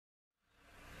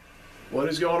What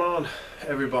is going on,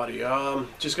 everybody?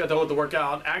 Just got done with the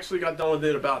workout. Actually got done with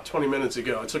it about 20 minutes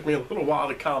ago. It took me a little while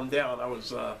to calm down. I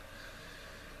was a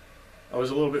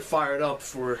little bit fired up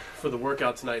for the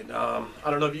workout tonight. I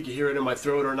don't know if you can hear it in my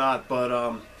throat or not,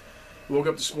 but woke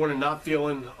up this morning not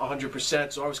feeling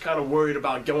 100%, so I was kind of worried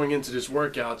about going into this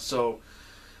workout. So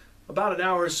about an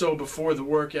hour or so before the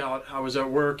workout, I was at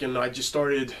work and I just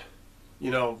started,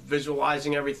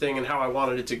 visualizing everything and how I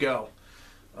wanted it to go.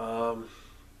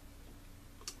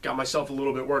 Got myself a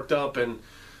little bit worked up, and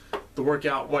the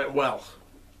workout went well,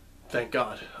 thank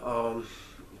God.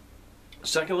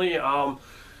 Secondly, a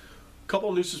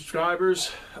couple new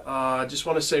subscribers. I just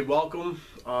want to say welcome.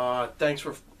 Thanks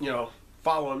for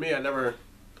following me. I never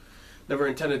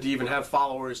intended to even have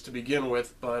followers to begin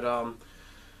with, but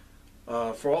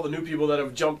for all the new people that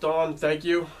have jumped on, thank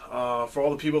you. For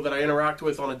all the people that I interact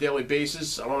with on a daily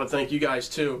basis, I want to thank you guys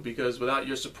too, because without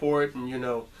your support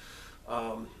and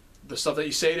the stuff that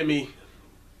you say to me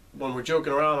when we're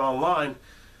joking around online,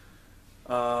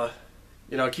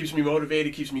 it keeps me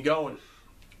motivated, keeps me going.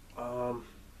 Gotta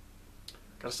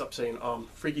stop saying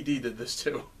Freaky D did this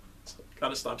too.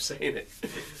 Gotta stop saying it.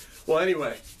 Well,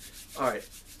 anyway, alright,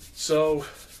 so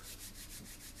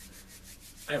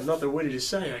I have nothing witty to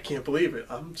say. I can't believe it.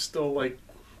 I'm still like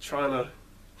trying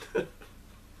to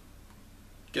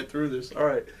get through this.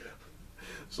 Alright,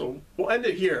 so we'll end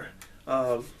it here.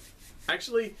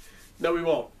 Actually, no, we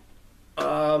won't.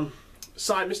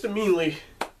 Sorry, Mr. Meanly.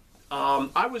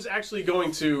 I was actually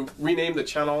going to rename the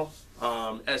channel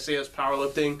SAS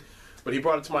Powerlifting, but he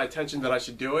brought it to my attention that I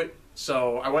should do it.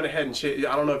 So I went ahead and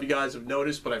I don't know if you guys have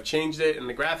noticed, but I've changed it, and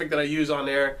the graphic that I use on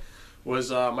there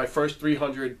was my first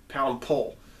 300-pound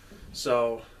pull.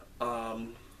 So I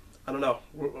don't know.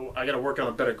 I got to work on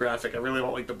a better graphic. I really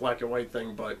don't like the black and white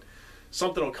thing, but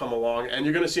something will come along, and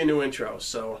you're going to see a new intro.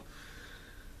 So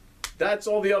that's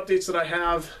all the updates that I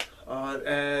have,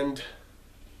 and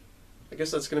I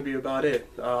guess that's going to be about it.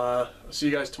 I'll see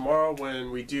you guys tomorrow when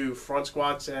we do front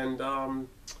squats and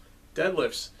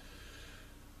deadlifts.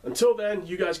 Until then,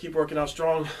 you guys keep working out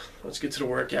strong. Let's get to the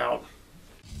workout.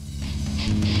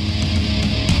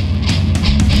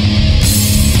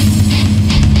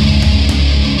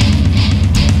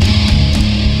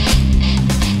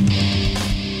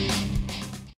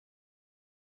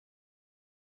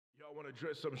 I want to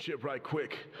address some shit right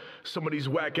quick. Some of these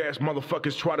whack-ass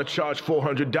motherfuckers try to charge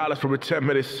 $400 for a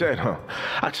 10-minute set, huh?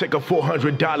 I take a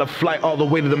 $400 flight all the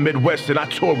way to the Midwest and I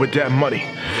tour with that money.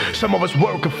 Some of us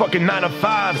work a fucking 9 to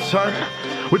 5, son.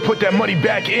 We put that money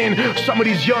back in. Some of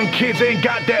these young kids ain't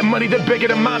got that money. They're begging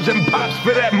their moms and pops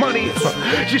for that money,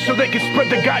 just so they can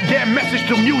spread the goddamn message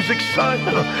through music, son.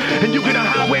 And you gonna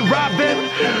highway rob them?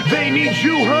 They need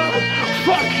you, huh?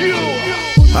 Fuck you!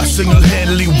 I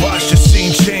single-handedly watch the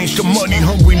scene change. The money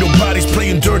hungry, nobody's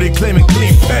playing dirty, claiming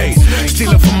clean pay.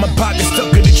 Stealing from my pocket,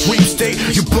 stuck in a dream state.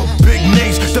 You book big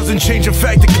names, doesn't change the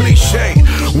fact the cliche.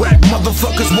 Whack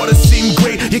motherfuckers wanna seem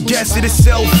great. You gassing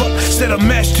yourself up, set a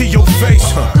match to your face,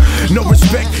 huh? No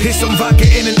respect, here's some vodka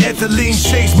in an ethylene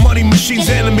chase. Money machines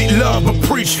animate love, but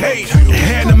preach hate.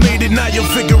 Animated, now your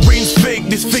figurine's fake.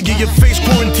 Disfigure your face,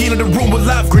 quarantine in the room with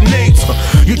live grenades.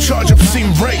 You charge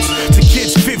obscene rates to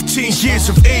kids 15 years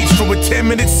of age for a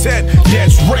 10-minute set,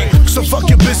 that's rape. So fuck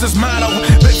your business motto,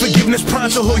 beg forgiveness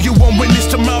pronto. Who you won't witness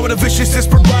tomorrow, the vicious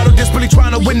desperado, desperately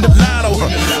trying to win the lotto.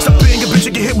 Stop being a bitch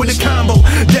and get hit with a combo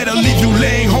that'll leave you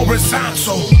laying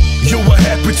horizontal. Yo, what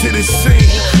happened to this scene?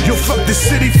 Yo, fuck the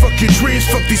city, fuck your dreams,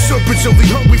 fuck these serpents, only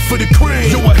hungry for the cream.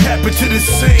 Yo, what happened to this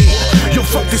scene? Yo,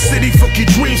 fuck the city, fuck your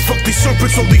dreams, fuck these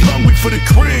serpents, only hungry for the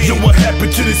cream. Yo, what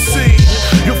happened to this scene?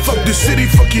 Yo, fuck the city,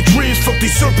 fuck your dreams, fuck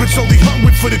these serpents, only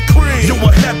hungry for the cream. Yo,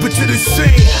 what happened to this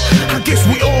scene? I guess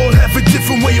we all have a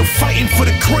different way of fighting for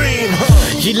the cream,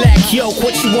 huh? You lack yoke,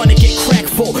 what you wanna get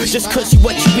cracked for? Just cause you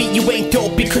what you eat, you ain't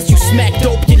dope. Because you smack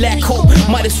dope, you lack hope.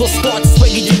 Might as well start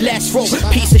swinging your last rope.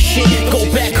 Piece of shit, go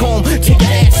back home, take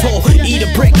an asshole. Eat a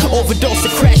brick, overdose, a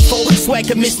crash full.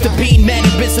 Swagger, Mr. Bean,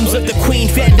 mannerisms of the queen.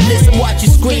 Vandalism, watch you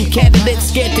scream. Candidates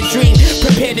scared to dream.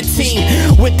 Prepare the team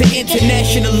with the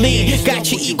international league.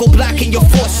 Got your ego blocking your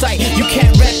foresight. You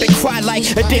can't rap and cry like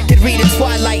addicted, reading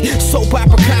Twilight. Soap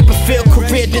opera, Copperfield,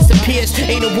 career disappears.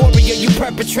 Ain't a warrior, you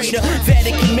perpetrator.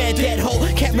 Vatican man, dead hoe.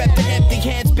 Can't rap the empty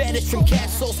hands, banished from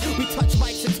castles. We touch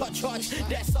mics and touch hearts.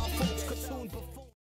 That's